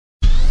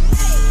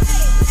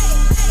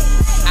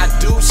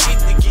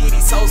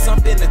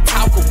something to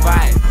talk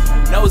about.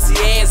 Nosy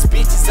ass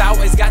bitches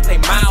always got their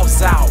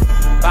mouths out.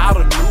 Bought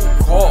a new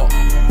car,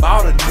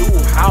 bought a new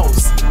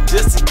house,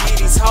 just to get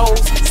these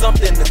hoes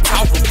something to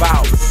talk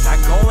about. Now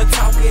go and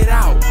talk it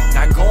out,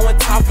 now go and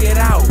talk it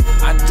out.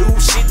 I do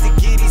shit to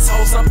get these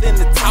hoes something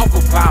to talk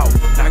about.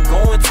 Now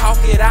go and talk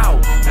it out,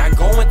 now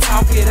go and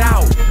talk it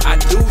out. I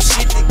do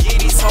shit to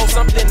get these hoes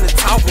something to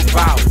talk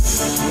about.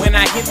 When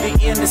I hit the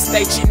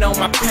interstate, you know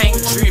my paint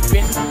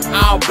dripping.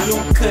 All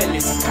blue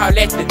colors, call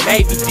that the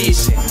Navy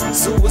dishing.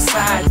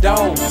 Suicide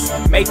doors,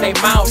 make they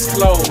mouths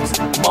close.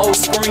 More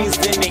screens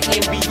than the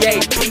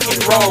NBA pick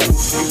and roll.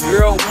 Your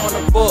girl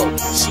wanna book,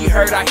 she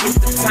heard I hit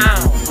the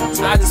town,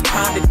 so I just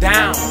pound it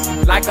down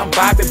like I'm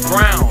Bobby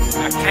Brown.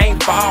 I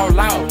can't fall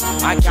out,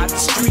 I got the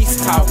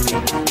streets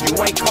talking. You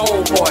ain't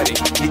cold-hearted,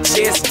 you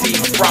just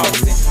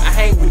defrosting. I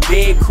hang with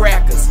dead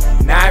crackers,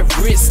 not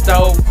wrist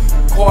though.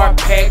 Car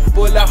packed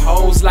full of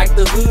hoes like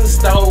the hood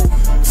stove.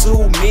 Too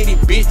many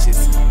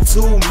bitches,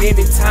 too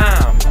many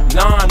time.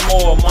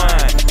 Lawnmower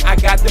mine, I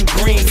got them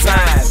green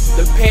signs.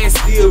 The PaT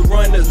still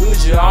run the hood,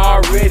 you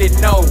already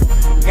know.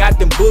 Got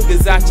them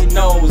boogers out your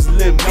nose,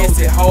 little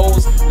messy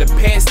hoes. The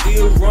PaT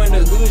still run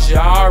the hood, you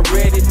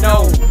already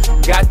know.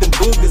 Got them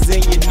boogers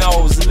in your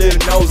nose, little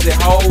nosy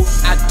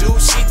hoes. I do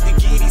shit to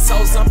get these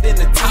hoes something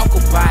to talk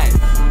about.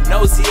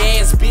 Nosy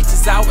ass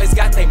bitches always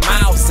got their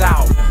mouths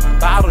out.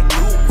 Bought a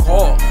new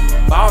car,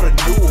 bought a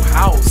new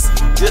house,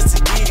 just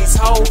to get these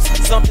hoes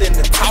something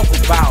to talk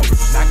about.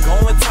 Now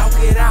go and talk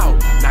it out,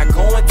 now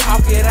go and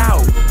talk it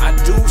out. I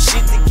do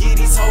shit to get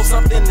these hoes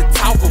something to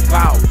talk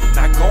about.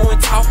 Now go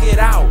and talk it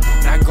out,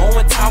 now go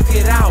and talk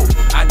it out.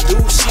 I do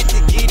shit to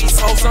get these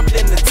hoes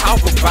something to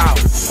talk about.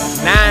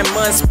 9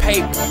 months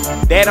paper,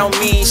 that don't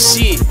mean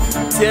shit.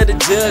 Tell the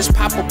judge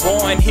Papa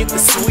Boy and hit the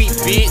sweet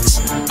bitch.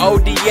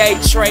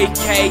 ODA Trey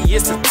K,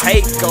 it's a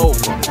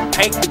takeover.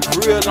 Paint the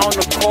grill on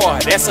the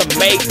car, that's a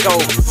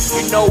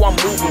makeover. You know I'm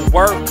moving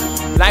work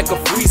like a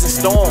freezing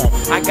storm.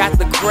 I got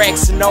the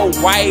cracks, Snow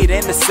White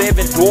and the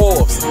 7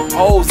 dwarfs.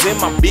 Hoes in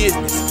my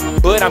business,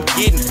 but I'm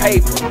getting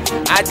paper.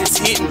 I just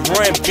hit and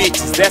run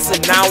bitches, that's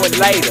an hour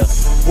later.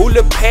 Who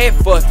the PaT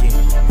fucking?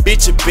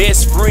 Bitch your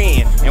best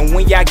friend. And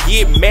when y'all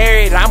get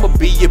married, I'ma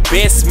be your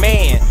best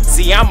man.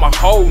 See, I'm a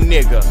hoe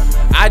nigga,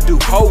 I do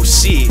hoe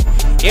shit.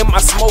 In my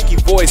smoky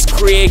voice,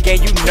 Craig, and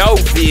you know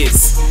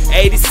this.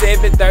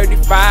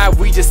 8735,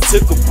 we just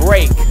took a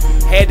break.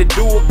 Had to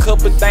do a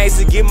couple things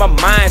to get my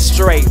mind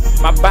straight.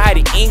 My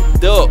body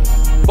inked up,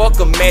 fuck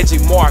a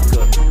magic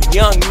marker.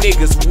 Young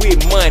niggas with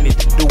money,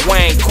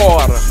 Dwayne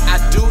Carter. I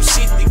do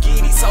shit to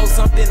get these hoes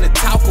something to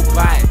talk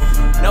about.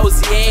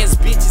 Nosy ass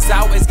bitches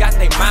always got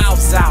their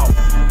mouths out.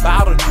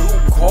 Bought a new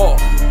car,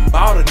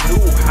 bought a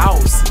new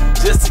house,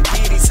 just to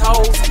get these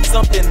hoes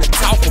something to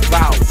talk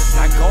about.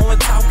 Now go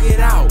and talk it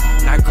out,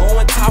 now go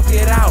and talk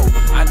it out.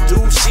 I do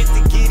shit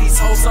to get these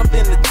hoes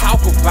something to talk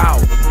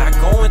about. Now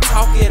go and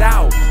talk it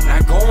out, now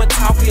go and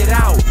talk it out.